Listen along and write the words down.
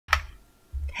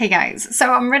Hey guys,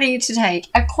 so I'm ready to take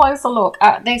a closer look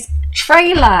at this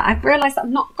trailer. I've realised I've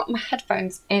not got my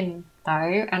headphones in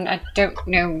though, and I don't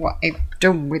know what I've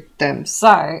done with them.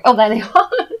 So, oh, there they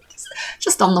are.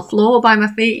 Just on the floor by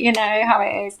my feet, you know how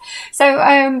it is. So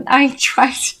I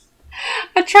tried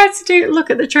to look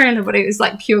at the trailer, but it was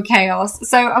like pure chaos.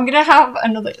 So I'm gonna have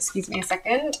another, excuse me a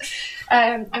second.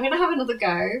 I'm gonna have another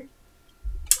go,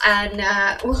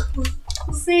 and we'll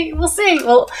see.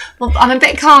 Well, I'm a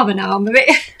bit calmer now.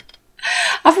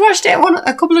 I've watched it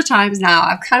a couple of times now.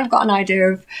 I've kind of got an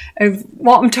idea of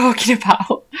what I'm talking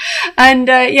about. And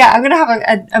yeah, I'm going to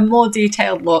have a more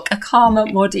detailed look, a calmer,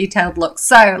 more detailed look.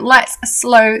 So let's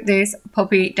slow this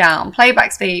puppy down.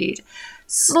 Playback speed.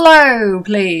 Slow,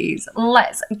 please.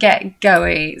 Let's get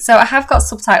going. So I have got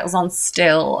subtitles on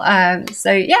still.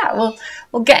 So yeah,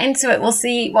 we'll get into it. We'll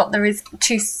see what there is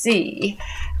to see.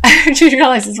 I just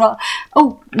realised as well,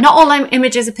 oh, not all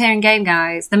images appear in game,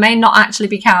 guys. They may not actually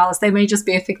be cows. They may just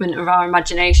be a figment of our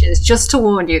imaginations. Just to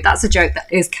warn you, that's a joke. That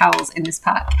is cows in this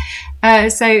pack.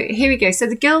 So here we go. So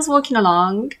the girl's walking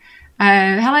along.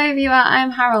 Hello, viewer.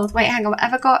 I'm Harold. Wait, hang on.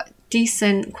 Have I got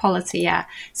decent quality? Yeah.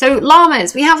 So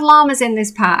llamas. We have llamas in this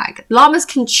pack. Llamas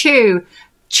can chew.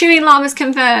 Chewing llamas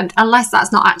confirmed, unless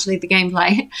that's not actually the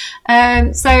gameplay.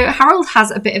 So Harold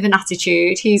has a bit of an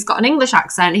attitude. He's got an English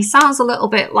accent. He sounds a little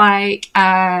bit like,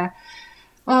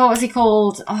 what's he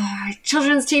called? Oh,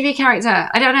 children's TV character.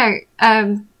 I don't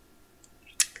know.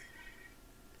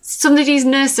 Somebody's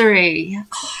nursery.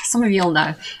 Oh, some of you'll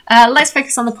know. Let's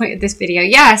focus on the point of this video.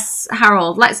 Yes,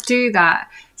 Harold, let's do that.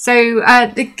 So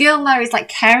the girl there is like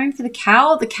caring for the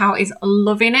cow. The cow is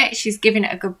loving it. She's giving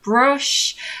it a good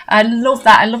brush. I love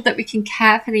that. I love that we can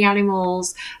care for the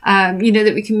animals. You know,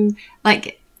 that we can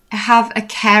like have a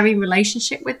caring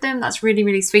relationship with them. That's really,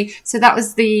 really sweet. So that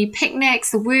was the picnics,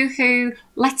 the woohoo,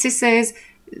 lettuces,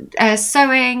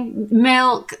 sewing,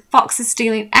 milk, foxes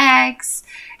stealing eggs,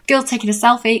 girl taking a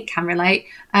selfie, can relate.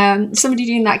 Somebody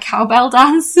doing that cowbell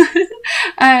dance,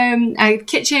 a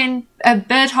kitchen, a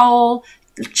bird hole,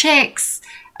 chicks,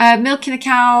 milking the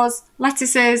cows,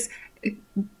 lettuces,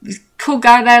 cool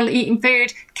guy there eating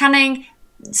food, canning,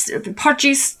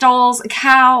 produce stalls, a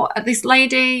cow, this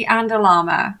lady, and a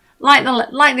llama. Like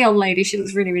the old lady, she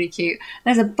looks really, really cute.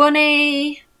 There's a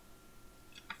bunny.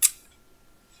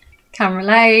 Can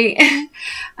relate.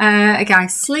 A guy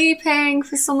sleeping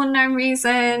for some unknown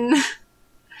reason.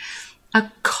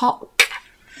 A cock.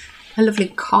 A lovely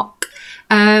cock.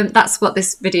 That's what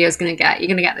this video is going to get. You're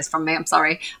going to get this from me. I'm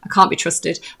sorry. I can't be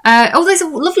trusted. Oh, there's a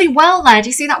lovely well there. Do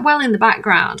you see that well in the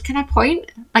background? Can I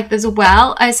point? Like there's a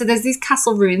well. So there's these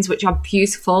castle ruins, which are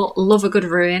beautiful. Love a good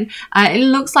ruin. It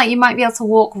looks like you might be able to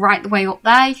walk right the way up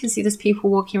there. You can see there's people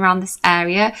walking around this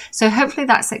area. So hopefully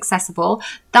that's accessible.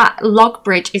 That log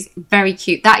bridge is very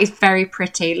cute. That is very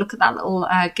pretty. Look at that little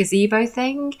gazebo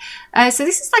thing. So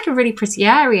this is like a really pretty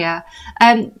area.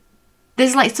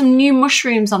 There's like some new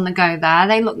mushrooms on the go there.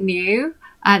 They look new.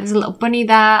 There's a little bunny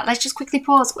there. Let's just quickly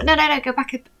pause. No, go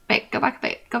back a bit. Go back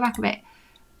a bit.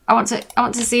 I want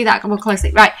to see that more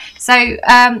closely. Right. So,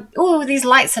 oh, these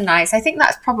lights are nice. I think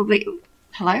that's probably.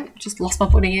 Hello, just lost my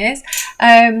bunny ears.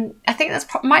 I think that's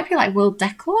might be like world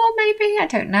decor, maybe. I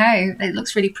don't know. It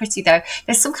looks really pretty though.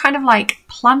 There's some kind of like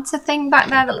planter thing back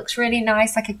there that looks really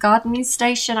nice, like a gardening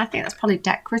station. I think that's probably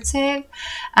decorative.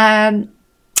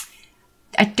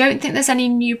 I don't think there's any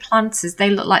new planters. They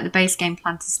look like the base game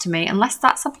planters to me, unless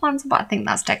that's a planter, but I think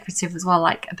that's decorative as well,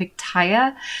 like a big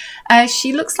tyre.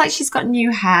 She looks like she's got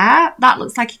new hair. That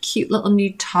looks like a cute little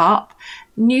new top.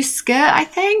 New skirt, I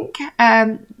think.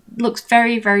 Looks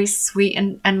very, very sweet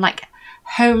and like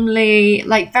homely,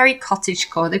 like very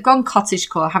cottagecore. They've gone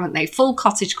cottagecore, haven't they? Full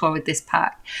cottagecore with this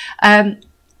pack.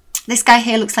 This guy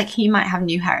here looks like he might have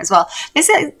new hair as well. Is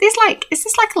this like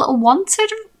a little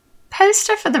wanted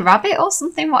poster for the rabbit or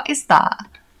something? What is that?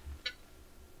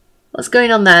 What's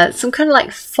going on there? Some kind of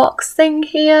like fox thing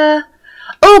here.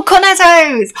 Oh,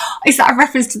 cornettos! Is that a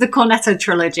reference to the Cornetto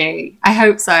trilogy? I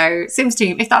hope so. Sims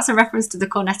team, if that's a reference to the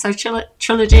Cornetto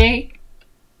trilogy,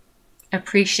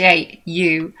 appreciate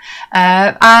you.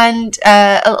 And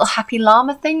a little happy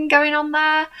llama thing going on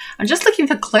there. I'm just looking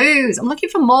for clues. I'm looking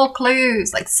for more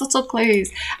clues, like subtle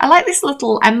clues. I like this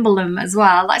little emblem as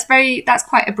well. That's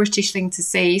quite a British thing to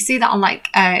see. You see that on like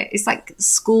it's like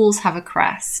schools have a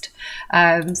crest.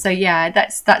 So yeah,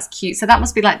 that's cute. So that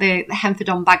must be like the Henford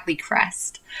on Bagley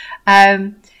crest.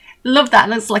 Love that. It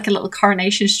looks like a little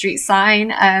Coronation Street sign.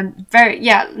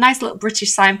 Nice little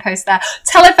British signpost there.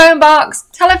 Telephone box.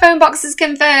 Telephone box is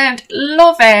confirmed.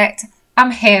 Love it.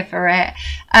 I'm here for it.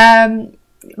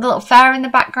 Little fair in the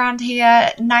background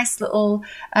here. Nice little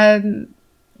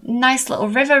nice little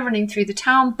river running through the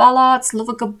town. Bollards, love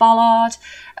a good bollard.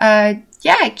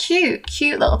 Yeah,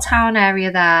 cute little town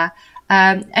area there.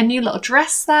 A new little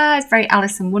dress there. It's very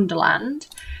Alice in Wonderland.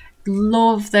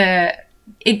 Love the...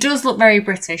 It does look very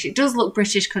British. It does look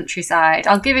British countryside.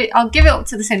 I'll give it up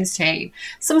to the Sims team.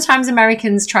 Sometimes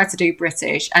Americans try to do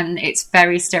British and it's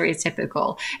very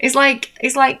stereotypical. It's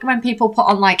like when people put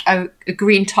on like a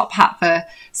green top hat for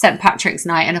St. Patrick's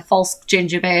night and a false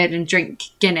ginger beard and drink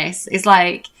Guinness. It's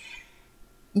like,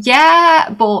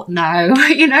 yeah, but no.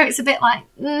 You know, it's a bit like,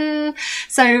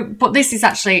 So, but this is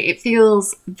actually, it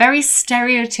feels very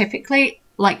stereotypically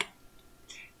like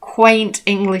quaint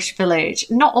English village.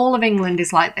 Not all of England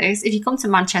is like this. If you come to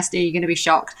Manchester, you're going to be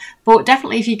shocked. But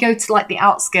definitely if you go to like the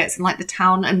outskirts and like the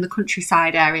town and the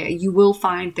countryside area, you will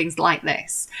find things like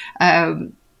this.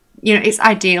 You know, it's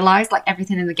idealized like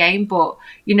everything in the game, but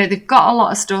you know, they've got a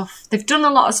lot of stuff. They've done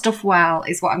a lot of stuff well,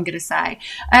 is what I'm going to say.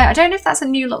 I don't know if that's a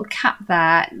new little cap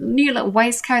there. New little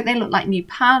waistcoat. They look like new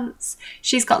pants.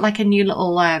 She's got like a new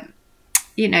little,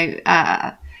 you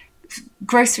know,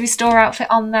 grocery store outfit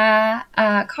on there.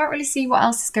 Can't really see what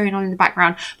else is going on in the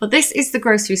background, but this is the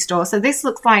grocery store. So this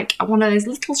looks like one of those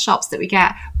little shops that we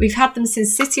get. We've had them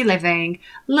since City Living.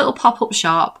 Little pop-up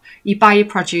shop. You buy your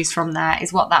produce from there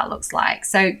is what that looks like.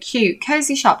 So cute,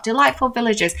 cozy shop, delightful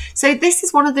villagers. So this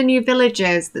is one of the new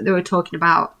villages that they were talking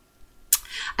about.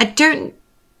 I think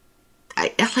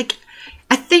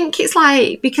it's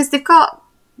like, because they've got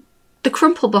the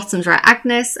crumple bottoms, right?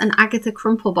 Agnes and Agatha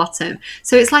Crumplebottom.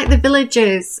 So it's like the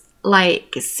villagers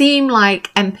like seem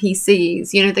like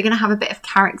NPCs, you know, they're going to have a bit of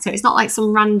character. It's not like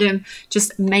some random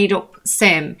just made up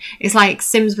sim. It's like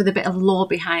Sims with a bit of lore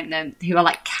behind them who are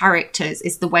like characters,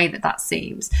 is the way that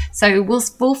seems. So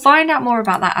we'll find out more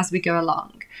about that as we go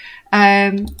along.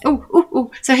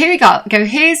 So here we go.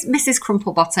 Here's Mrs.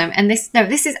 Crumplebottom, and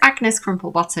this is Agnes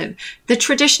Crumplebottom, the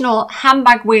traditional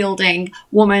handbag wielding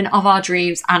woman of our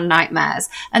dreams and nightmares.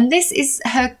 And this is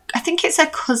her, I think it's her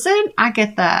cousin,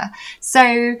 Agatha.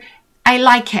 So I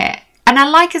like it. And I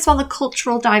like as well the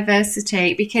cultural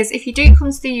diversity, because if you do come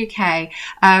to the UK,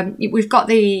 we've got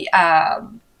the,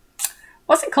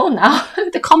 what's it called now?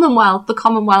 The Commonwealth.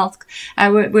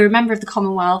 We're a member of the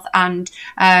Commonwealth, and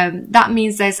that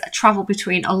means there's a travel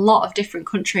between a lot of different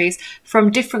countries from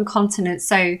different continents.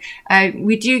 So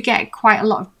we do get quite a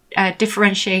lot of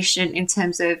differentiation in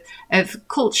terms of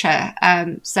culture.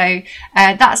 So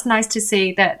that's nice to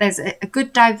see that there's a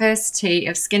good diversity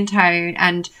of skin tone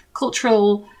and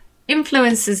cultural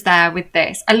influences there with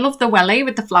this. I love the welly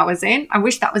with the flowers in. I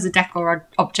wish that was a decor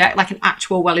object, like an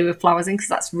actual welly with flowers in, because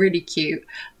that's really cute.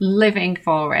 Living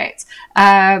for it.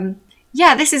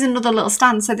 Yeah, this is another little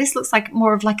stand. So this looks like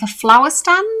more of like a flower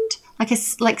stand,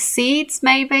 like seeds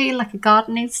maybe, like a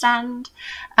gardening stand.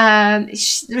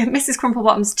 Mrs.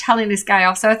 Crumplebottom's telling this guy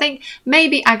off. So I think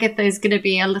maybe Agatha is going to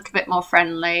be a little bit more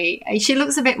friendly. She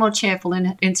looks a bit more cheerful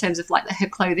in terms of like her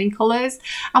clothing colours.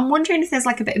 I'm wondering if there's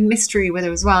like a bit of mystery with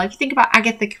her as well. If you think about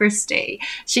Agatha Christie,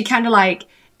 she kind of like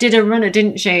did a runner,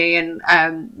 didn't she? And,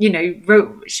 you know,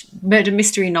 wrote murder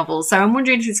mystery novels. So I'm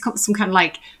wondering if there's some kind of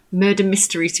like murder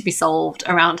mystery to be solved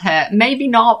around her. Maybe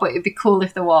not, but it'd be cool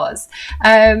if there was.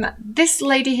 This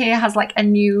lady here has like a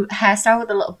new hairstyle with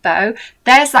a little bow.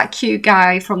 There's that cute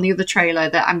guy from the other trailer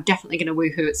that I'm definitely going to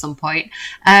woohoo at some point.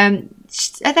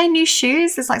 Are they new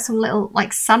shoes? There's like some little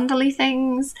like sandally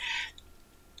things.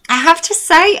 I have to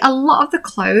say a lot of the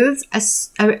clothes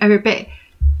are a bit,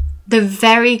 they're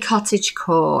very cottage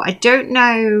core. I don't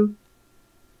know.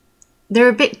 They're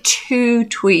a bit too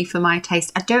twee for my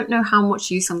taste. I don't know how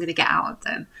much use I'm going to get out of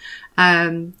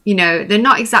them. You know, they're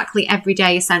not exactly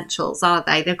everyday essentials, are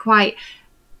they? They're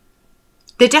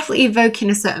definitely evoking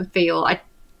a certain feel.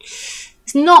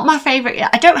 It's not my favourite.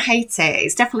 I don't hate it.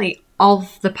 It's definitely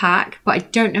of the pack, but I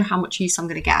don't know how much use I'm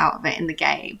going to get out of it in the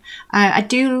game. I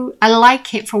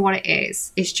like it for what it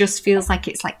is. It just feels like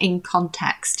it's like in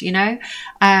context, you know,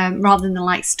 rather than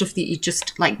like stuff that you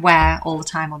just like wear all the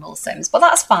time on all Sims. But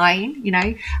that's fine, you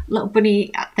know, little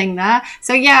bunny thing there.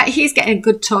 So yeah, he's getting a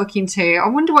good talking to. I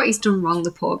wonder what he's done wrong, the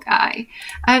poor guy.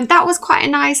 That was quite a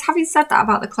nice, having said that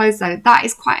about the clothes though, that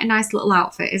is quite a nice little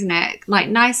outfit, isn't it? Like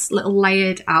nice little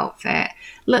layered outfit,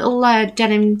 little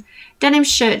denim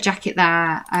shirt jacket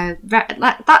there.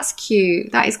 That's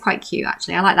cute. That is quite cute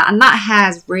actually. I like that. And that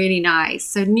hair's really nice.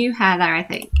 So new hair there, I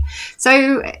think.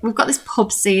 So we've got this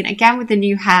pub scene again with the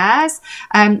new hairs.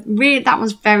 Really, that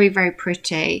was very, very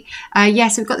pretty. Yeah,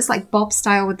 so we've got this like bob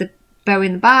style with the bow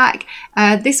in the back.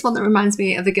 This one that reminds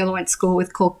me of the girl I went to school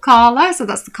with called Carla. So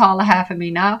that's the Carla hair for me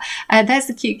now. There's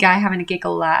the cute guy having a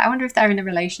giggle there. I wonder if they're in a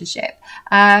relationship.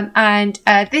 And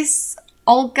this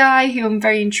old guy who I'm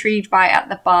very intrigued by at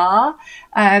the bar.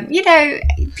 You know,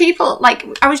 people like,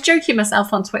 I was joking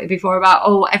myself on Twitter before about,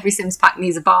 oh, every Sims pack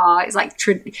needs a bar. It's like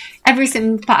every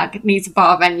Sims pack needs a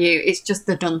bar venue. It's just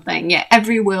the done thing. Yeah,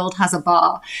 every world has a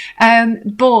bar.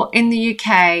 But in the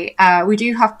UK, we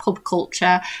do have pub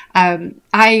culture.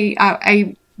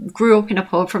 I grew up in a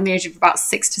pub from the age of about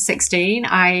 6 to 16.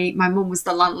 My mum was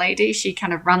the landlady. She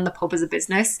kind of ran the pub as a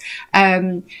business.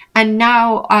 And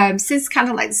now, since kind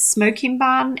of like the smoking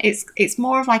ban, it's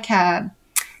more of like a,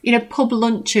 you know, pub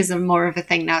lunches are more of a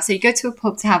thing now. So you go to a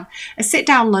pub to have a sit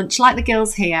down lunch like the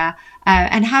girls here,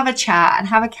 and have a chat and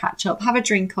have a catch up, have a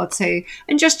drink or two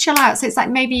and just chill out. So it's like,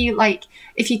 maybe like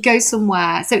if you go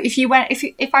somewhere. So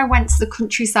if I went to the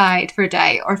countryside for a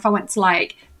day, or if I went to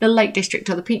like the Lake District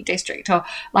or the Peak District, or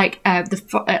like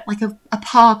like a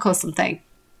park or something,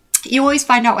 you always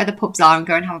find out where the pubs are and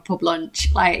go and have a pub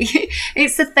lunch. Like,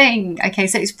 it's a thing. Okay,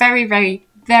 so it's very, very,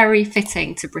 very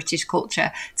fitting to British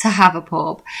culture to have a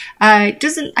pub. I'm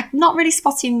not really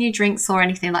spotting new drinks or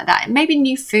anything like that. Maybe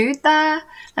new food there.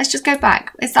 Let's just go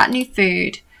back. Is that new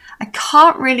food? I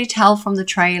can't really tell from the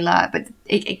trailer, but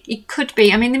it could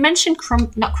be. I mean, they mentioned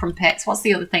not crumpets. What's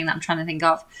the other thing that I'm trying to think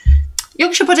of?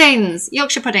 Yorkshire puddings.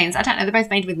 I don't know. They're both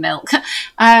made with milk.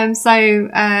 Yeah,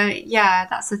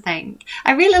 that's the thing.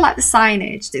 I really like the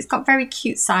signage. It's got very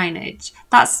cute signage.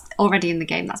 That's already in the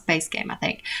game. That's base game, I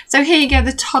think. So here you go.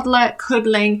 The toddler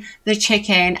cuddling the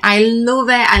chicken. I love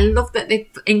it. I love that they've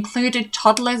included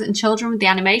toddlers and children with the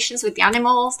animations with the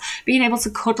animals. Being able to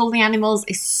cuddle the animals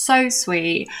is so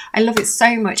sweet. I love it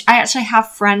so much. I actually have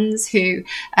friends who,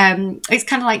 it's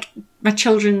kind of like my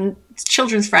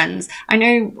children's friends. I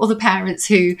know other parents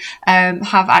who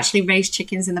have actually raised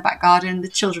chickens in the back garden. The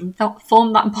children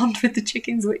formed that bond with the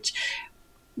chickens, which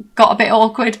got a bit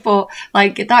awkward, but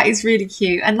like, that is really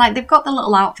cute. And like, they've got the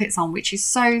little outfits on, which is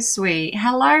so sweet.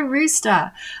 Hello,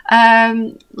 rooster.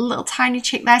 Little tiny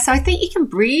chick there. So I think you can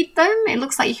breed them. It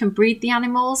looks like you can breed the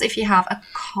animals if you have a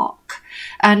cock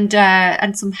and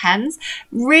some hens.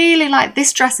 Really like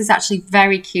this dress. Is actually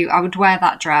very cute. I would wear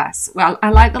that dress. Well, I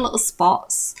like the little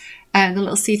spots and the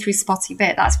little see-through spotty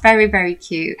bit. That's very, very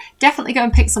cute. Definitely go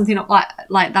and pick something up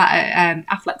like that at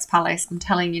Affleck's Palace. I'm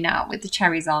telling you now, with the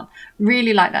cherries on.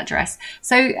 Really like that dress.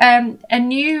 So a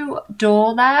new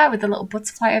door there with a little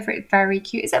butterfly over it. Very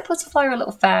cute. Is it a butterfly or a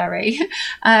little fairy?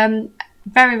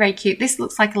 Very, very cute. This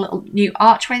looks like a little new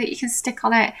archway that you can stick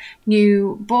on it.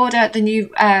 New border. The new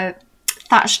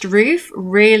thatched roof,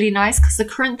 really nice, because the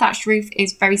current thatched roof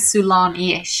is very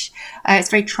Sulani-ish. It's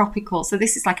very tropical, so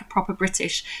this is like a proper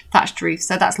British thatched roof,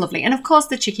 so that's lovely. And of course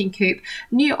the chicken coop,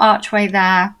 new archway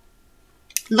there,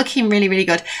 looking really, really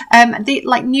good. The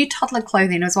like new toddler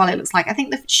clothing as well, it looks like. I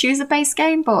think the shoes are base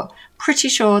game, but pretty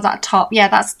sure that top, yeah,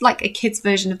 that's like a kid's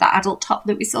version of that adult top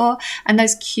that we saw, and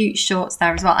those cute shorts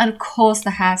there as well. And of course the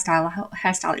hairstyle. The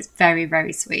hairstyle is very,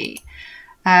 very sweet.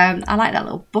 I like that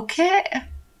little bucket.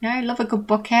 Yeah, I love a good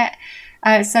bucket.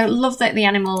 So love that the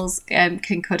animals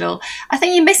can cuddle. I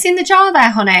think you're missing the jar there,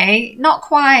 honey. Not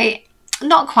quite.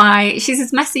 Not quite. She's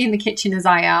as messy in the kitchen as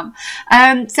I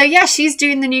am. So yeah, she's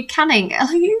doing the new canning.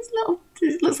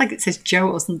 It looks like it says Joe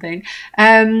or something.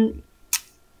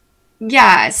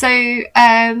 Yeah, so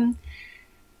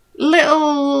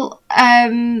little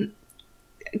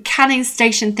canning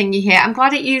station thingy here. I'm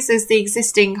glad it uses the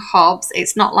existing hobs.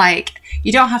 It's not like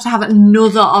you don't have to have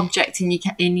another object in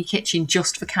your kitchen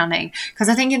just for canning, because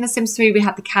I think in The Sims 3 we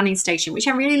had the canning station, which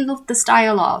I really loved the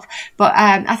style of, but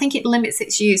I think it limits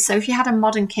its use. So if you had a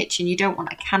modern kitchen, you don't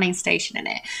want a canning station in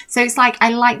it. So it's like,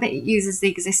 I like that it uses the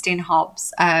existing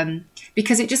hobs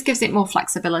because it just gives it more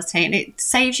flexibility, and it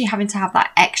saves you having to have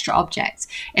that extra object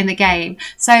in the game.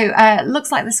 So it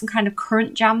looks like there's some kind of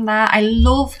currant jam there. I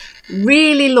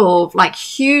really love, like,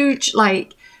 huge,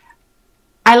 like,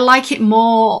 I like it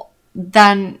more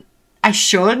than I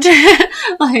should.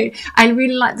 Like, I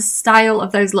really like the style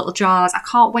of those little jars. I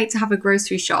can't wait to have a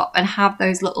grocery shop and have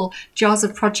those little jars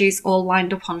of produce all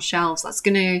lined up on shelves. That's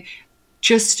gonna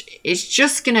it's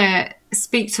just gonna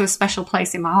speak to a special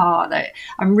place in my heart. That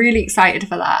I'm really excited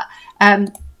for that.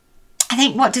 I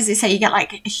think, what does it say? You get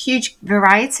like a huge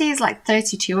variety, it's like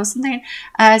 32 or something.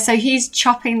 So he's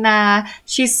chopping there.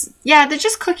 Yeah, they're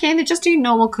just cooking. They're just doing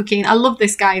normal cooking. I love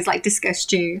this guy. He's like disco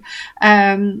stew.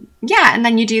 Yeah, and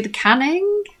then you do the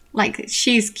canning. Like,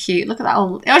 she's cute. Look at that.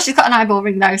 Oh, she's got an eyeball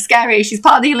ring though. Scary. She's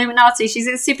part of the Illuminati. She's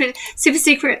in super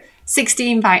secret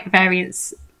 16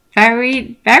 variants.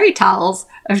 Very towels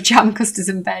of jam, custards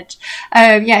and veg.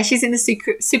 Yeah, she's in the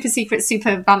super secret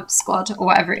super vamp squad, or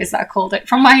whatever it is that I called it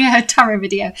from my tarot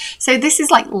video. So this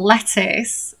is like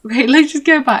lettuce. Wait, let's just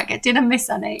go back. Did I miss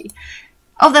any?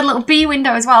 Oh, the little B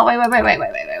window as well. Wait.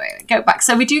 Go back.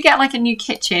 So we do get like a new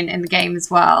kitchen in the game as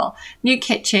well. New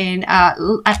kitchen.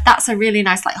 That's a really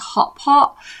nice like hot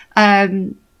pot,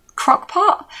 crock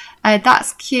pot.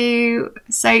 That's cute.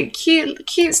 So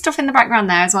cute stuff in the background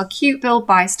there as well. Cute build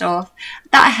buy stuff.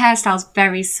 That hairstyle's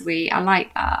very sweet. I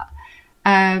like that.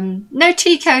 No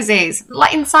tea cozies.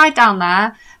 Like inside down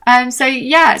there. So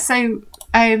yeah. So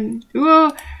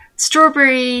ooh,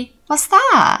 strawberry. What's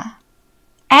that?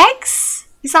 Eggs?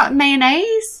 Is that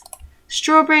mayonnaise?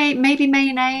 Strawberry, maybe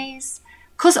mayonnaise.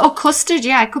 Or custard,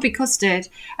 yeah, it could be custard.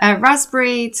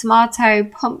 Raspberry, tomato,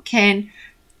 pumpkin,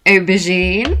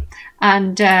 aubergine,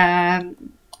 and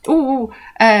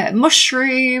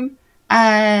mushroom.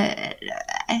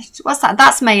 What's that?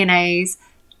 That's mayonnaise.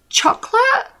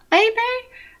 Chocolate, maybe?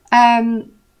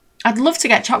 I'd love to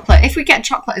get chocolate. If we get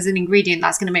chocolate as an ingredient,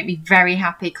 that's going to make me very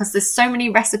happy because there's so many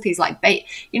recipes like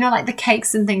you know, like the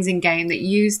cakes and things in game that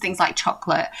use things like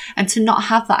chocolate, and to not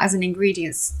have that as an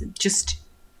ingredient is just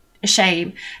a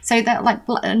shame. So that like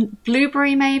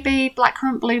blueberry, maybe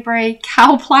blackcurrant blueberry,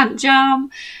 cow plant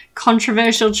jam.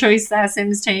 Controversial choice there,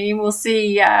 Sims team. We'll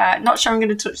see. Not sure I'm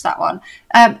going to touch that one.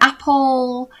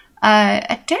 Apple.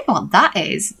 I don't know what that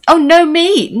is. Oh, no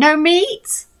meat. No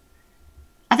meat.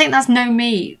 I think that's no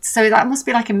meat. So that must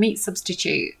be like a meat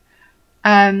substitute.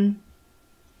 All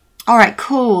right,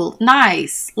 cool.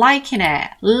 Nice. Liking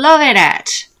it. Loving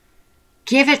it.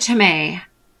 Give it to me.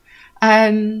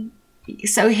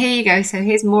 So here you go. So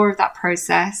here's more of that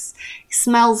process. It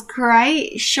smells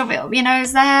great. Shove it up your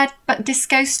nose there. But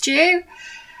disco stew.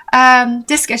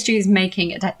 Disco stew is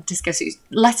making a disco stew.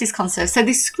 Lettuce conserve. So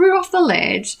they screw off the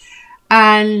lid.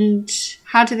 And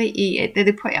how do they eat it? Do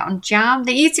they put it on jam?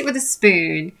 They eat it with a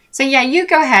spoon. So yeah, you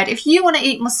go ahead. If you want to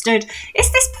eat mustard,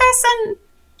 is this person...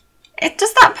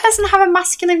 Does that person have a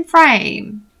masculine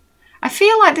frame? I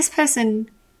feel like this person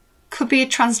could be a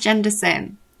transgender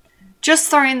sim. Just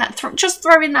throwing that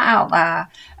out there.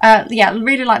 Yeah,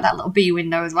 really like that little B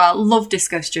window as well. Love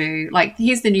disco stew. Like,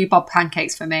 here's the new Bob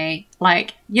pancakes for me.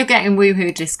 Like, you're getting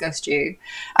woohoo disco stew.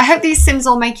 I hope these sims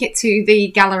all make it to the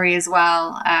gallery as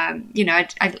well. You know,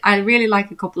 I really like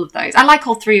a couple of those. I like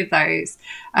all three of those.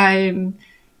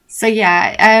 So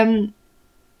yeah.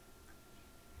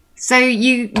 So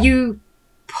you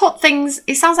put things,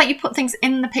 it sounds like you put things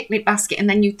in the picnic basket and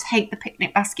then you take the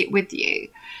picnic basket with you,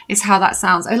 is how that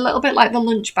sounds. A little bit like the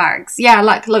lunch bags. Yeah,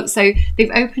 like, look, so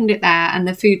they've opened it there and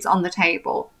the food's on the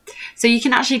table. So you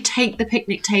can actually take the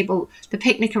picnic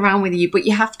around with you, but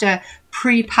you have to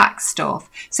pre-pack stuff.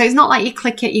 So it's not like you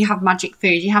click it, you have magic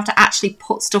food. You have to actually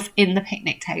put stuff in the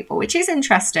picnic table, which is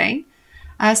interesting.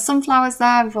 Sunflowers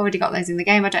there, we've already got those in the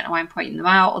game. I don't know why I'm pointing them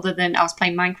out, other than I was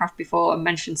playing Minecraft before and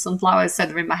mentioned sunflowers, so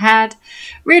they're in my head.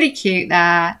 Really cute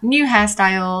there. New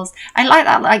hairstyles. I like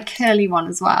that like curly one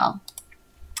as well.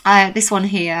 This one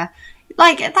here.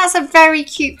 Like, that's a very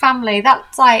cute family.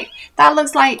 That's like, that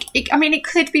looks like, I mean, it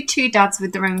could be two dads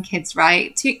with their own kids,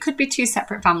 right? It could be two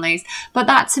separate families. But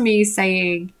that to me is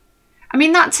saying,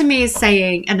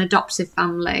 an adoptive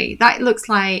family. That looks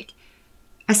like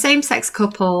a same-sex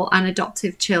couple and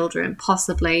adoptive children,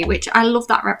 possibly, which I love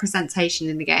that representation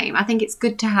in the game. I think it's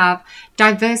good to have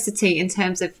diversity in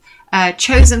terms of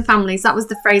chosen families. That was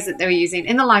the phrase that they were using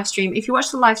in the live stream. If you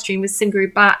watch the live stream with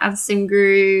Simguru Bat and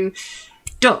Simguru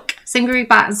Duck, Simguru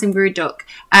Bat and Simguru Duck,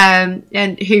 and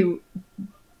who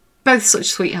both such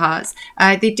sweethearts,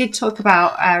 they did talk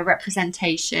about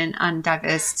representation and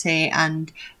diversity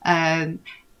and how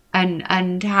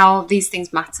these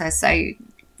things matter. So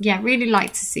yeah, really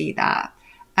like to see that.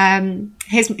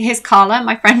 Here's Carla,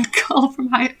 my friend Carla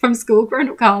from school,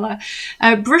 grown-up Carla,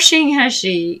 brushing her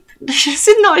sheep. This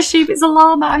is not a sheep, it's a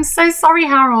llama. I'm so sorry,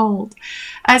 Harold.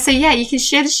 So yeah, you can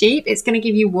shear the sheep. It's going to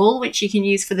give you wool, which you can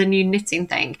use for the new knitting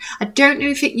thing. I don't know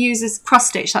if it uses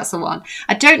cross-stitch, that's the one.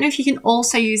 I don't know if you can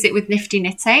also use it with nifty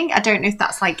knitting. I don't know if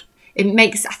that's like, it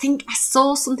makes, I think I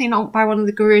saw something on by one of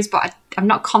the gurus, but I'm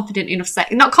not confident enough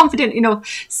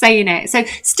saying it. So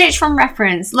stitch from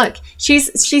reference. Look,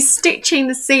 she's stitching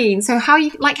the scene. So how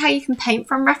you can paint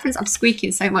from reference. I'm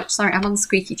squeaking so much. Sorry, I'm on the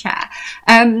squeaky chair.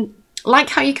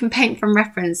 Like how you can paint from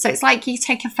reference. So it's like you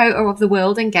take a photo of the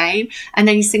world in game and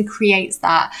then you creates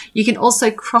that. You can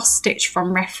also cross stitch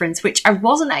from reference, which I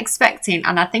wasn't expecting,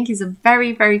 and I think is a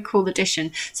very, very cool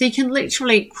addition. So you can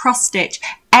literally cross stitch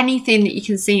anything that you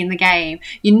can see in the game.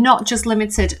 You're not just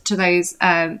limited to those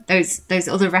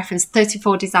other reference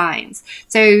 34 designs.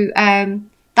 So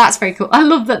that's very cool. I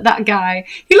love that guy.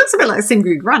 He looks a bit like a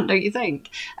Simguru Grant, don't you think?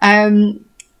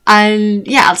 And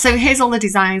yeah, so here's all the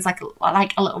designs, like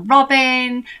a little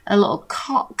robin, a little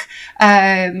cock,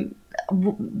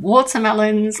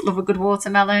 watermelons, love a good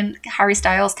watermelon. Harry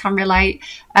Styles can relate.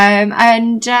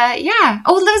 Yeah.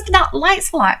 Oh, those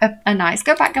lights are nice.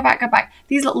 Go back.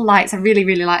 These little lights, I really,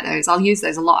 really like those. I'll use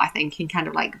those a lot, I think, in kind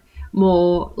of like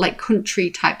more like country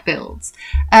type builds.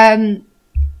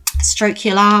 Stroke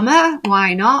your llama,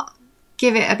 why not?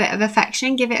 Give it a bit of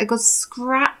affection, give it a good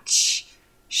scratch,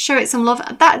 show it some love.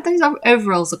 Those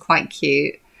overalls are quite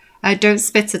cute. Don't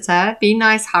spit at her. Be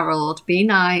nice, Harold. Be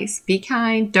nice. Be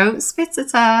kind. Don't spit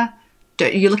at her.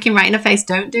 You're looking right in her face.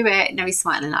 Don't do it. No, he's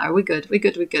smiling at her. We're good.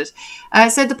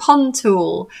 So the pond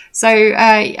tool. So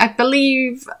I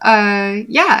believe,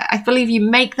 I believe you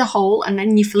make the hole and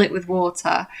then you fill it with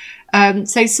water.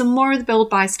 So some more of the build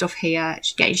buy stuff here.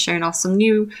 Getting shown off some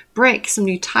new bricks, some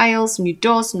new tiles, some new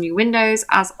doors, some new windows.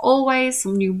 As always,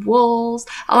 some new walls.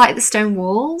 I like the stone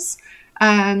walls.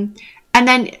 And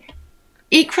then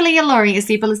equally alluring is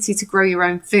the ability to grow your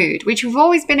own food, which we've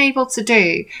always been able to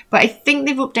do, but I think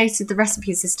they've updated the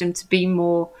recipe system to be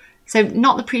more, so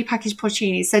not the pre-packaged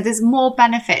porcini, so there's more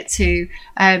benefit to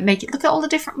make it. Look at all the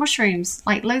different mushrooms,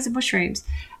 like loads of mushrooms.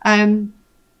 Here's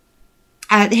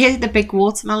the big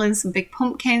watermelons, some big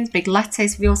pumpkins, big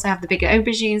lettuce. We also have the big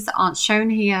aubergines that aren't shown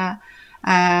here.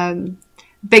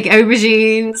 Big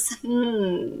aubergines,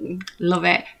 love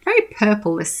it. Very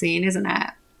purple, this scene, isn't it?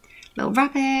 Little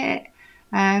rabbit.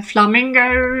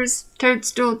 Flamingos,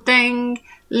 toadstool thing,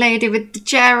 lady with the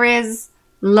cherries,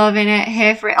 loving it,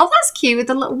 here for it. Oh, that's cute with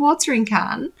the little watering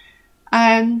can.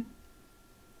 In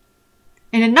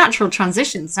a natural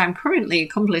transition that I'm currently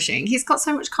accomplishing. He's got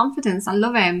so much confidence. I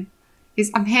love him.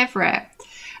 I'm here for it.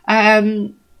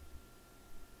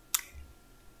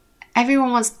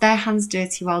 Everyone wants their hands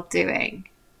dirty while doing.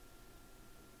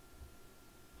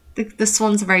 The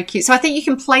swans are very cute. So I think you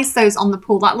can place those on the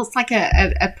pool. That looks like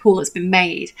a pool that's been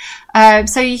made.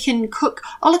 So you can cook.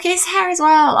 Oh, look at his hair as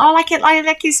well. Oh, I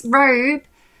like his robe.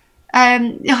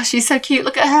 Oh, she's so cute.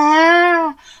 Look at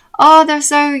her. Oh, they're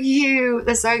so cute.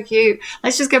 They're so cute.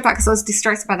 Let's just go back because I was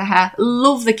distracted by the hair.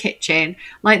 Love the kitchen.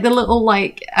 Like the little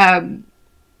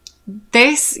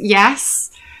this, yes.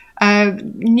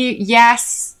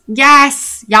 Yes.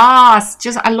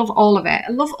 Just, I love all of it.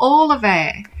 I love all of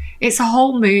it. It's a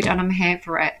whole mood and I'm here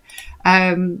for it.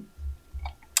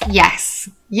 Yes.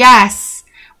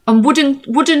 And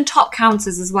wooden top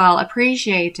counters as well.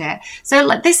 Appreciate it. So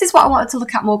this is what I wanted to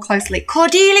look at more closely.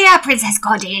 Cordelia, Princess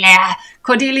Cordelia.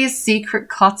 Cordelia's secret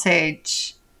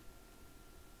cottage.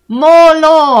 More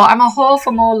lore. I'm a whore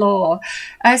for more lore.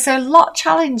 So lot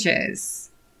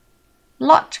challenges.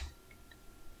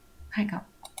 Hang on.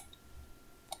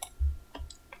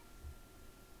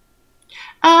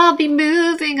 I'll be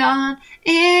moving on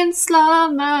in slow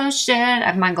motion.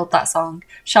 I've mangled that song.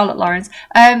 Charlotte Lawrence.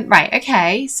 Right,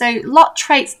 okay. So lot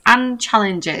traits and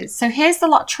challenges. So here's the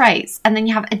lot traits, and then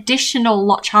you have additional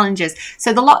lot challenges.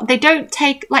 So the lot, they don't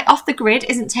take, like off the grid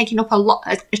isn't taking up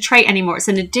a trait anymore. It's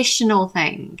an additional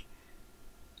thing.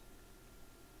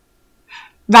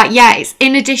 Right, yeah, it's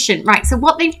in addition. Right, so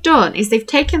what they've done is they've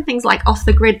taken things like off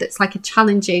the grid that's like a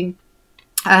challenging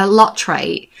lot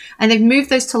trait, and they've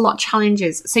moved those to lot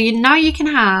challenges. So now you can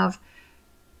have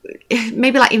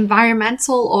maybe like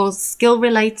environmental or skill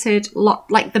related lot,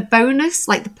 like the bonus,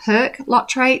 like the perk lot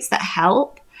traits that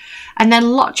help, and then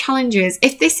lot challenges.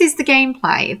 If this is the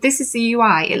gameplay, if this is the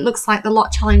UI, it looks like the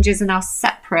lot challenges are now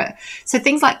separate. So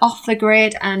things like off the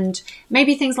grid and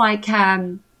maybe things like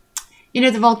you know,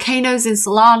 the volcanoes in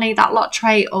Solani, that lot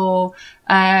trait, or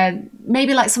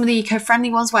maybe like some of the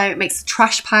eco-friendly ones where it makes the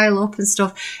trash pile up and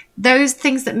stuff. Those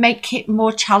things that make it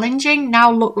more challenging now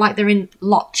look like they're in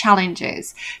lot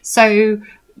challenges. So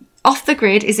off the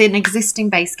grid is an existing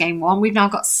base game one. We've now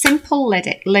got simple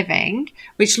living,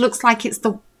 which looks like it's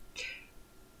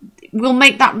we'll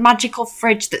make that magical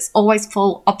fridge that's always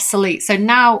full obsolete. So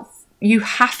now you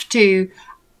have to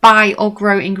buy or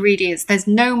grow ingredients. There's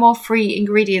no more free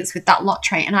ingredients with that lot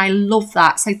trait, and I love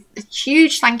that. So a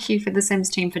huge thank you for the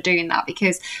Sims team for doing that,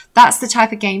 because that's the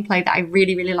type of gameplay that I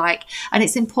really, really like. And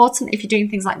it's important if you're doing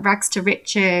things like rags to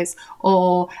riches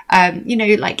or you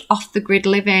know, like off the grid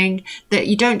living, that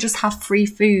you don't just have free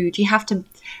food. You have to,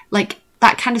 like,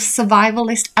 that kind of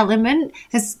survivalist element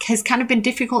has kind of been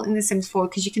difficult in The Sims 4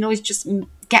 because you can always just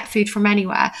get food from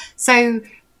anywhere. So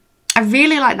I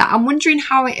really like that. I'm wondering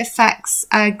how it affects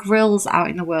grills out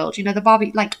in the world. You know,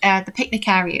 the picnic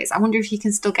areas. I wonder if you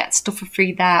can still get stuff for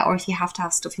free there, or if you have to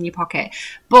have stuff in your pocket.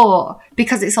 But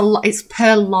because it's it's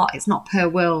per lot, it's not per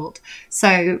world.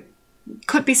 So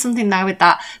could be something there with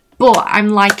that. But I'm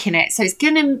liking it. So it's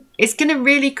gonna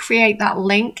really create that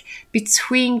link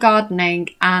between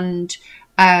gardening and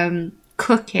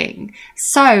cooking.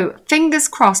 So fingers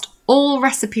crossed, all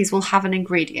recipes will have an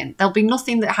ingredient. There'll be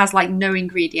nothing that has like no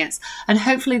ingredients, and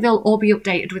hopefully they'll all be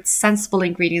updated with sensible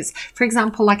ingredients. For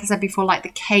example, like I said before, like the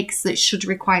cakes that should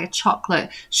require chocolate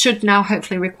should now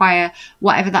hopefully require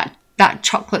whatever that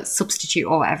chocolate substitute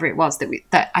or whatever it was that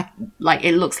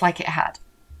it looks like it had.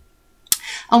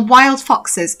 And wild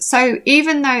foxes. So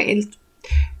even though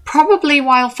probably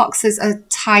wild foxes are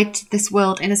tied to this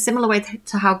world in a similar way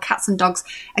to how cats and dogs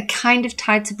are kind of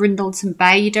tied to Brindleton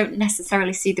Bay. You don't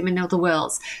necessarily see them in other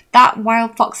worlds. That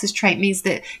wild foxes trait means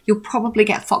that you'll probably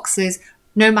get foxes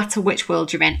no matter which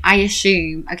world you're in, I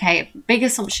assume. Okay, big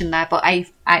assumption there, but I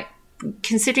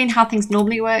considering how things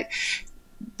normally work,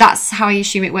 that's how I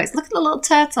assume it works. Look at the little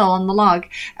turtle on the log.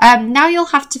 Now you'll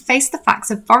have to face the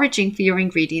facts of foraging for your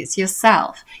ingredients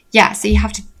yourself. Yeah, so you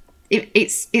have to.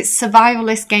 It's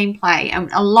survivalist gameplay, and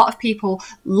a lot of people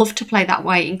love to play that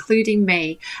way, including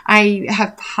me. I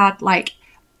have had like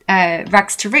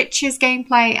Rags to Riches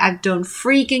gameplay. I've done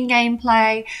Freegan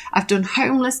gameplay. I've done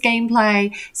homeless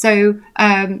gameplay. So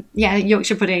yeah,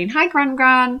 Yorkshire pudding. Hi,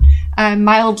 Gran.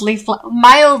 Mildly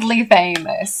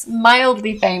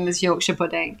famous Yorkshire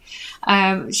pudding.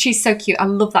 She's so cute. I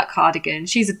love that cardigan.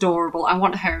 She's adorable. I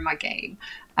want her in my game.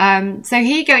 So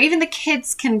here you go. Even the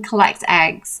kids can collect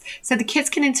eggs. So the kids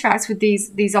can interact with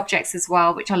these objects as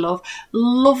well, which I love.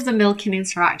 Love the milking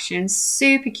interaction.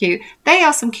 Super cute. They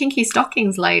are some kinky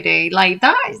stockings, lady. Like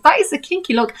that is a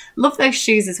kinky look. Love those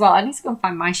shoes as well. I need to go and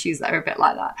find my shoes that are a bit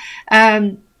like that.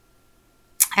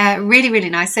 Really, really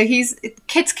nice. So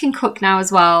kids can cook now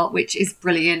as well, which is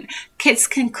brilliant. Kids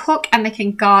can cook and they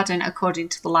can garden according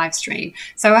to the live stream.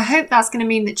 So I hope that's going to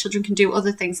mean that children can do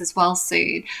other things as well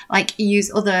soon, like use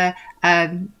other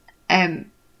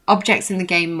objects in the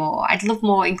game more. I'd love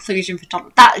more inclusion for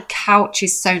toddlers. That couch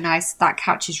is so nice. That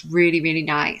couch is really, really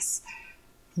nice.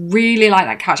 Really like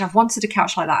that couch. I've wanted a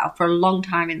couch like that for a long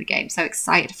time in the game. So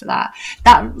excited for that.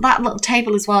 That little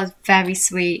table as well is very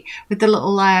sweet with the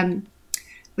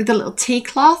little tea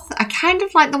cloth. I kind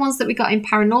of like the ones that we got in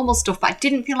paranormal stuff, but I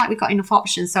didn't feel like we got enough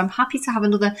options. So I'm happy to have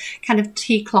another kind of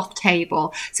tea cloth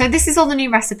table. So this is all the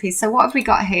new recipes. So what have we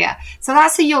got here? So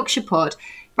that's a Yorkshire pud.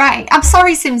 Right, I'm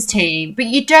sorry, Sims team, but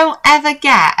you don't ever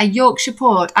get a Yorkshire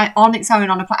pud on its own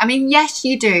on a plate. I mean, yes,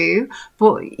 you do,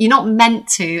 but you're not meant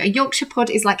to. A Yorkshire pud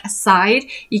is like a side.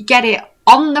 You get it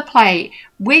on the plate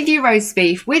with your roast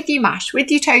beef, with your mash, with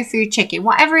your tofu chicken,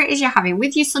 whatever it is you're having,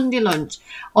 with your Sunday lunch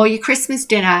or your Christmas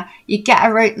dinner, you get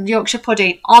a Yorkshire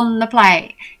pudding on the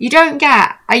plate. You don't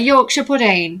get a Yorkshire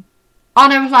pudding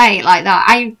on a plate like that.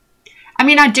 I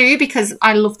mean, I do because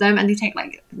I love them and they take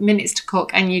like minutes to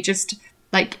cook and you just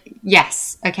like,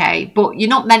 yes, okay, but you're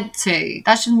not meant to.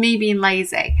 That's just me being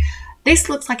lazy. This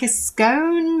looks like a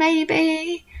scone,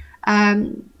 maybe.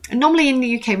 Normally in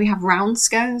the UK we have round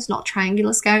scones, not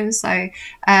triangular scones. So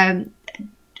I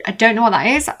don't know what that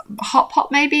is. Hot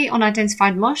pot maybe,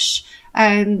 unidentified mush,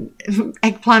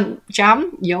 eggplant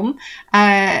jam, yum.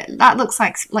 That looks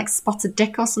like spotted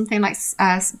dick or something, like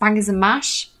bangers and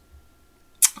mash.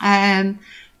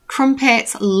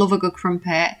 Crumpets, love a good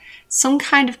crumpet. Some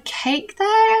kind of cake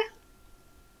there.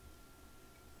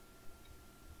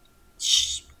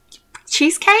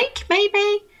 Cheesecake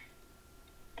maybe.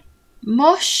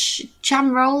 Mush,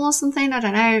 jam roll or something, I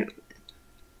don't know.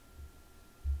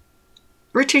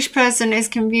 British person is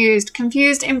confused.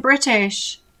 Confused in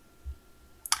British.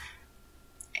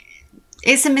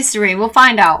 It's a mystery. We'll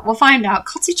find out. We'll find out.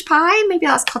 Cottage pie? Maybe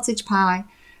that's cottage pie.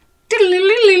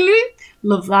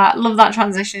 Love that. Love that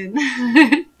transition.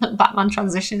 Batman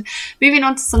transition. Moving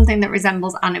on to something that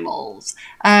resembles animals.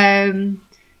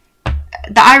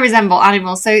 That I resemble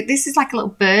animals. So this is like a little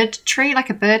bird tree,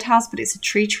 like a birdhouse, but it's a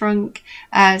tree trunk.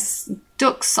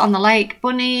 Ducks on the lake,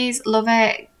 bunnies, love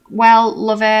it. Well,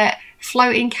 love it.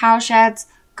 Floating cow sheds,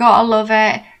 gotta love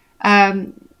it.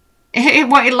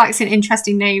 What it lacks in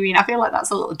interesting naming. I feel like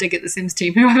that's a little dig at the Sims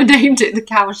team. Whoever named it the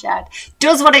cow shed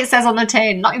does what it says on the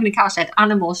tin. Not even a cow shed,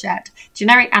 animal shed.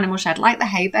 Generic animal shed, like the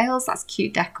hay bales. That's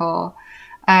cute decor.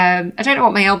 I don't know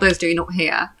what my elbow's doing up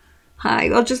here. Hi,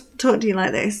 I'll just talk to you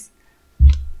like this.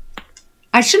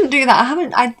 I shouldn't do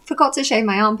that. I forgot to shave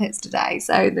my armpits today,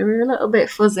 so they're a little bit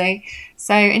fuzzy.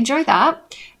 So enjoy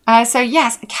that. So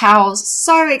yes, cows,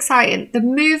 so exciting. The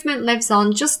movement lives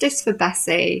on. Justice for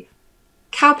Bessie.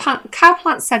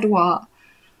 Cowplant said what?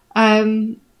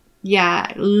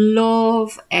 Yeah,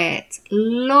 love it.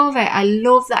 Love it. I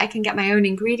love that I can get my own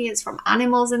ingredients from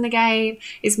animals in the game.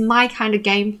 It's my kind of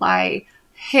gameplay.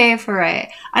 Here for it.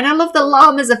 And I love that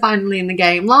llamas are finally in the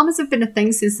game. Llamas have been a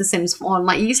thing since The Sims 1.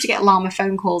 Like, you used to get llama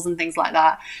phone calls and things like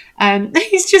that.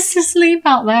 He's just asleep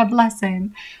out there, bless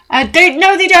him. No,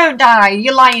 they don't die.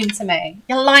 You're lying to me.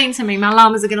 You're lying to me. My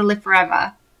llamas are going to live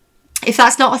forever. If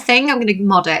that's not a thing, I'm going to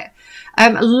mod it. I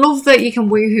love that you can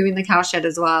woohoo in the cowshed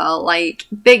as well. Like,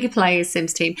 big players,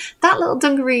 Sims team. That little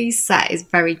dungaree set is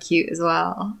very cute as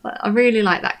well. I really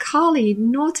like that. Carly, you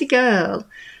naughty girl.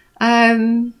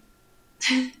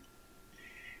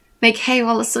 Make hay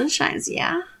while the sun shines,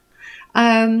 yeah.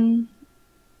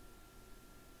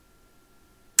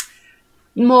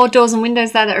 More doors and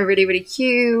windows there that are really, really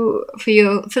cute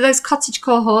for those cottage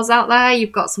core whores out there.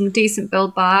 You've got some decent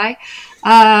build by,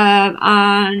 yeah,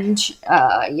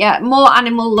 more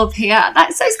animal love here.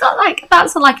 So it's got like,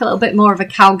 that's like a little bit more of a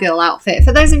cowgirl outfit.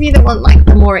 For those of you that want like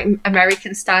the more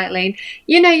American styling,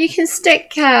 you know, you can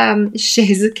stick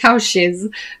shiz, cow shiz.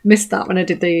 Missed that when I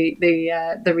did the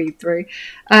read through.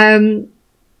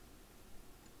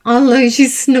 Oh, look,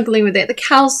 she's snuggling with it. The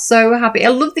cow's so happy. I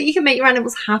love that you can make your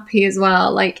animals happy as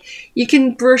well. Like, you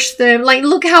can brush them. Like,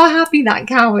 look how happy that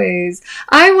cow is.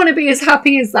 I want to be as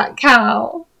happy as that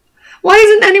cow. Why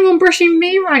isn't anyone brushing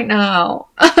me right now?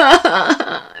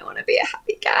 I want to be a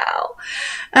happy cow.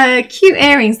 Cute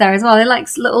earrings there as well. They're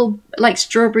like little, like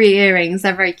strawberry earrings.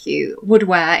 They're very cute. Would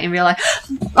wear in real life.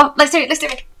 Oh, let's do it. Let's do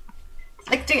it.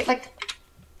 Like, do it like...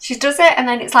 She does it, and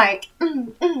then it's like, yeah.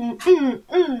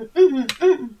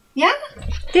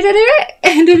 Did I do it?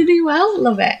 Did I do well?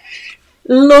 Love it.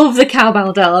 Love the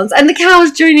cowbell dance, and the cow's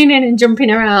joining in and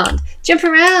jumping around. Jump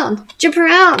around, jump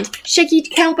around. Shake your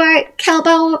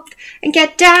cowbell up and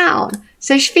get down.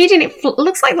 So she's feeding it.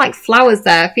 Looks like flowers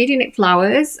there. Feeding it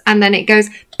flowers, and then it goes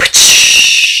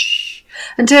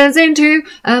and turns into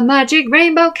a magic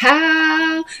rainbow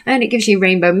cow, and it gives you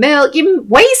rainbow milk. You're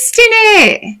wasting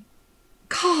it.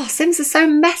 God, Sims are so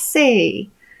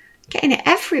messy. Getting it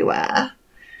everywhere.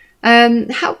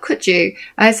 How could you?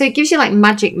 So it gives you like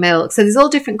magic milk. So there's all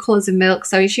different colours of milk.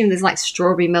 So I assume there's like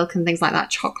strawberry milk and things like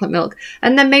that, chocolate milk.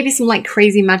 And then maybe some like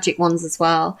crazy magic ones as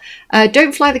well.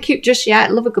 Don't fly the coop just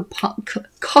yet. Love a good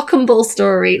cock and bull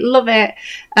story. Love it.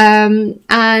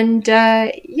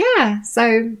 Yeah,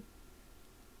 so...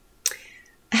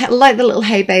 I like the little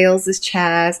hay bales as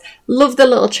chairs. Love the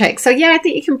little chicks. So yeah, I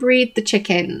think you can breed the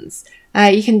chickens.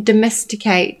 You can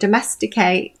domesticate your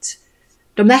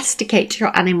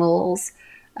animals.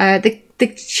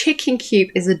 The chicken coop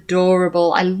is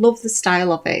adorable. I love the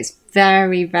style of it. It's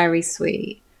very, very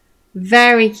sweet.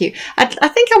 Very cute. I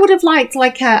think I would have liked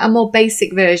like a more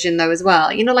basic version though as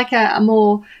well. You know, like a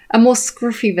more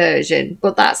scruffy version.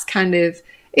 But that's kind of,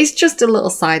 it's just a little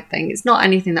side thing. It's not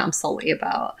anything that I'm salty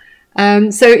about.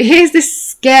 So here's this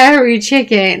scary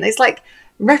chicken. It's like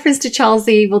reference to Charles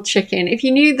the Evil Chicken. If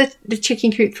you knew the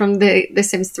chicken coop from the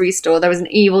Sims 3 store, there was an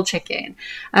evil chicken.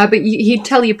 But he'd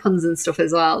tell you puns and stuff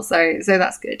as well. So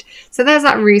that's good. So there's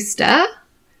that rooster.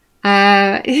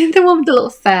 The one with the little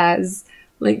fairs.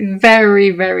 Like very,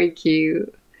 very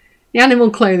cute. The animal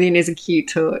clothing is a cute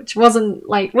touch.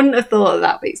 Wouldn't have thought of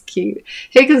that, but it's cute.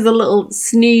 Here comes the little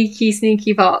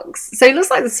sneaky fox. So it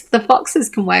looks like the foxes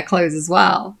can wear clothes as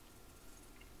well.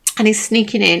 And he's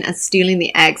sneaking in and stealing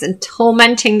the eggs and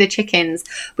tormenting the chickens.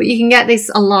 But you can get this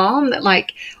alarm that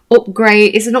like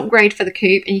it's an upgrade for the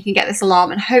coop, and you can get this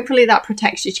alarm, and hopefully that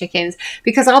protects your chickens,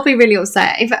 because I'll be really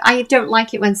upset if I don't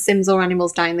like it when Sims or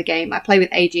animals die in the game. I play with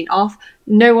aging off.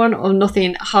 No one or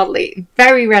nothing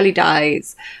very rarely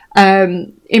dies.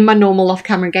 In my normal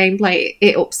off-camera gameplay,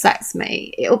 it upsets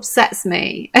me. It upsets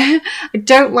me. I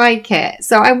don't like it.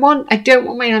 So I don't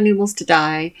want my animals to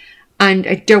die. And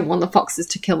I don't want the foxes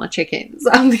to kill my chickens.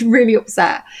 I'm really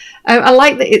upset. I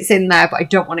like that it's in there, but I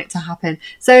don't want it to happen.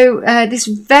 So this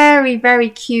very,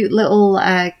 very cute little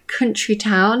country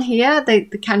town here. The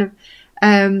kind of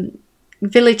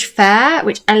village fair,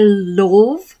 which I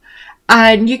love.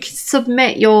 And you can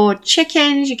submit your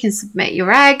chickens, you can submit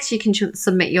your eggs, you can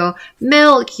submit your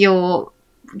milk, your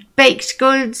baked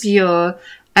goods, your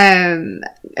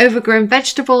overgrown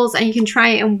vegetables, and you can try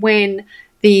and win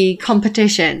the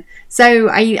competition. So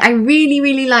I really,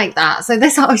 really like that. So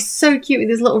this is so cute with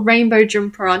his little rainbow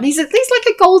jumper on. He's like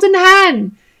a golden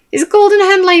hen. He's a golden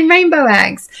hen laying rainbow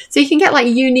eggs. So you can get like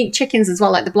unique chickens as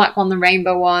well, like the black one, the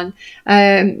rainbow one.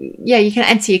 Yeah, you can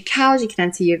enter your cows, you can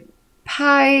enter your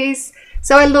pies.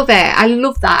 So I love it. I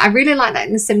love that. I really like that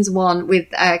in The Sims 1 with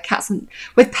cats and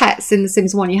with pets. In The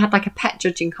Sims 1, you had like a pet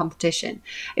judging competition.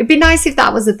 It'd be nice if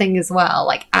that was a thing as well.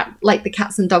 Like the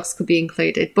cats and dogs could be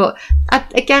included. But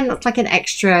again, that's like an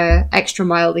extra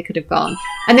mile they could have gone.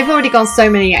 And they've already gone so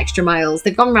many extra miles.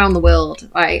 They've gone around the world,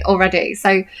 right, already.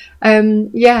 So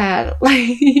yeah,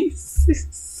 like it's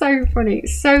so funny.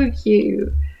 It's so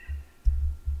cute.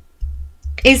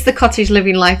 Is the cottage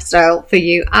living lifestyle for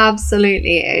you?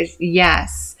 Absolutely it is,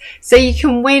 yes. So you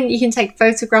can win, you can take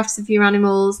photographs of your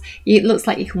animals. It looks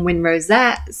like you can win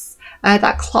rosettes.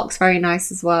 That clock's very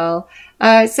nice as well.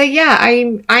 So yeah,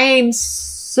 I am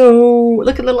so,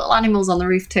 look at the little animals on the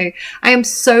roof too. I am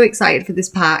so excited for this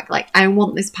pack. Like, I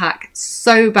want this pack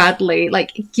so badly.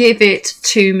 Like, give it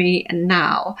to me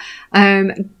now.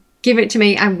 Give it to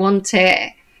me. I want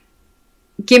it.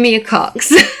 Give me a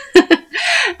Cox.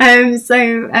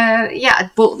 Yeah,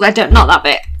 but I don't, not that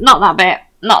bit.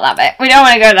 We don't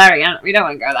want to go there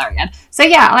again. So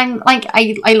yeah, I'm like,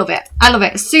 I love it. I love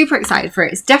it. Super excited for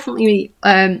it. It's definitely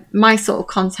my sort of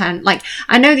content. Like,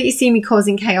 I know that you see me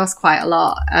causing chaos quite a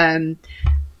lot.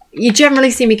 You generally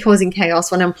see me causing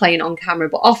chaos when I'm playing on camera,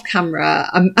 but off camera,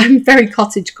 I'm very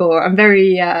cottage core. I'm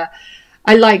very, I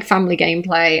like family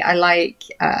gameplay. I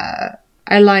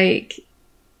like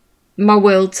my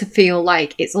world to feel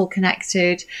like it's all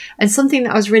connected. And something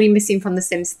that I was really missing from The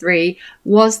Sims 3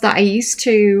 was that I used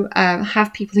to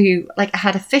have people who, like, I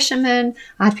had a fisherman,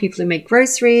 I had people who made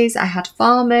groceries, I had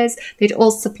farmers, they'd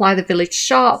all supply the village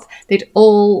shop, they'd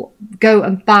all go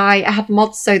and buy. I had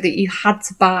mods so that you had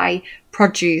to buy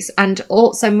produce, and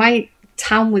also my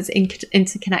town was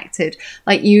interconnected.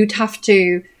 Like, you'd have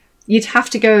to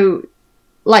go,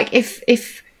 like,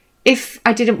 if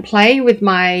I didn't play with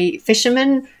my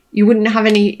fisherman, you wouldn't have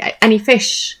any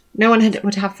fish. No one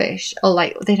would have fish, or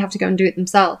like they'd have to go and do it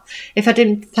themselves. If I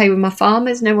didn't play with my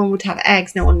farmers, no one would have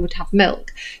eggs, no one would have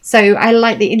milk. So I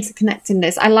like the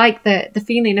interconnectedness. I like the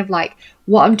feeling of like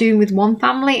what I'm doing with one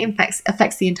family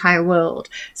affects the entire world.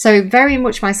 So very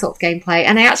much my sort of gameplay.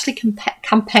 And I actually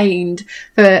campaigned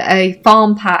for a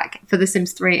farm pack for The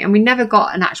Sims 3, and we never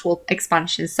got an actual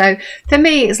expansion. So for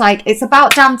me, it's like, it's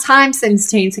about damn time, Sims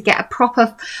team, to get a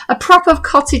proper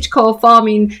cottage core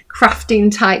farming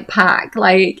crafting type pack.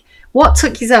 Like, what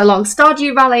took you so long?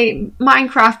 Stardew Valley,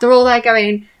 Minecraft, they're all there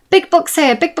going, big bucks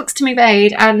here, big bucks to be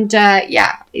made. And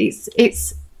yeah,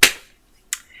 it's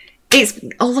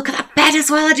oh, look at that bed as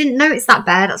well. I didn't notice that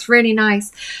bed. That's really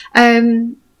nice.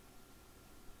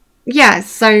 Yeah,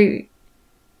 so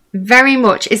very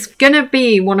much, it's gonna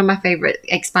be one of my favorite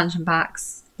expansion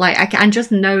packs. Like, I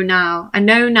just know now. I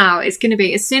know now it's gonna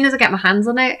be, as soon as I get my hands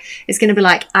on it, it's gonna be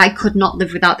like, I could not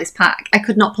live without this pack. I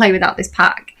could not play without this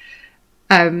pack.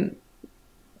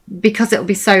 Because it'll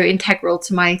be so integral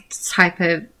to my type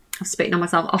of spitting on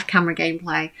myself off-camera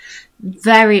gameplay.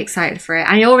 Very excited for it.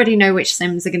 I already know which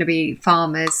Sims are going to be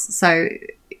farmers, so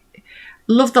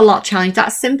love the lot challenge.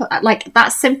 That simple, like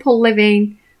that simple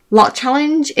living lot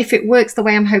challenge, if it works the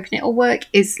way I'm hoping it'll work,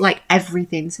 is like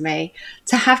everything to me.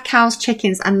 To have cows,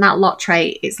 chickens, and that lot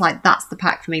trait, it's like, that's the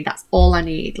pack for me. That's all I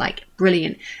need. Like,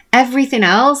 brilliant. Everything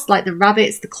else, like the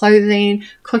rabbits, the clothing,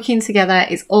 cooking together,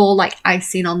 is all like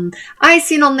icing on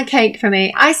the cake for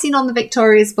me. Icing on the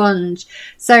Victoria sponge.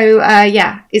 So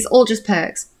yeah, it's all just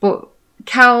perks. But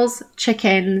cows,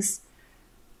 chickens,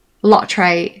 lot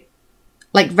trait,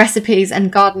 like recipes and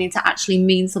gardening to actually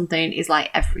mean something, is like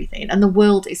everything. And the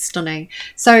world is stunning.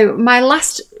 So my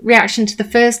last reaction to the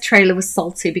first trailer was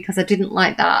salty because I didn't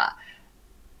like that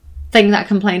thing that I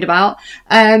complained about.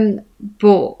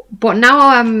 But now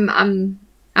I'm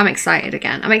excited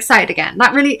again. I'm excited again.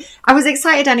 That really, I was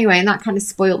excited anyway, and that kind of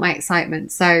spoiled my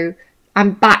excitement. So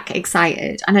I'm back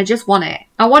excited, and I just want it.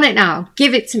 I want it now.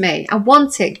 Give it to me. I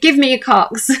want it. Give me a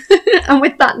Cox. And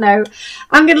with that note,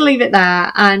 I'm going to leave it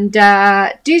there. And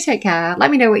do take care. Let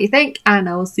me know what you think, and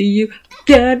I will see you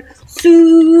again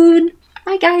soon.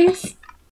 Bye, guys.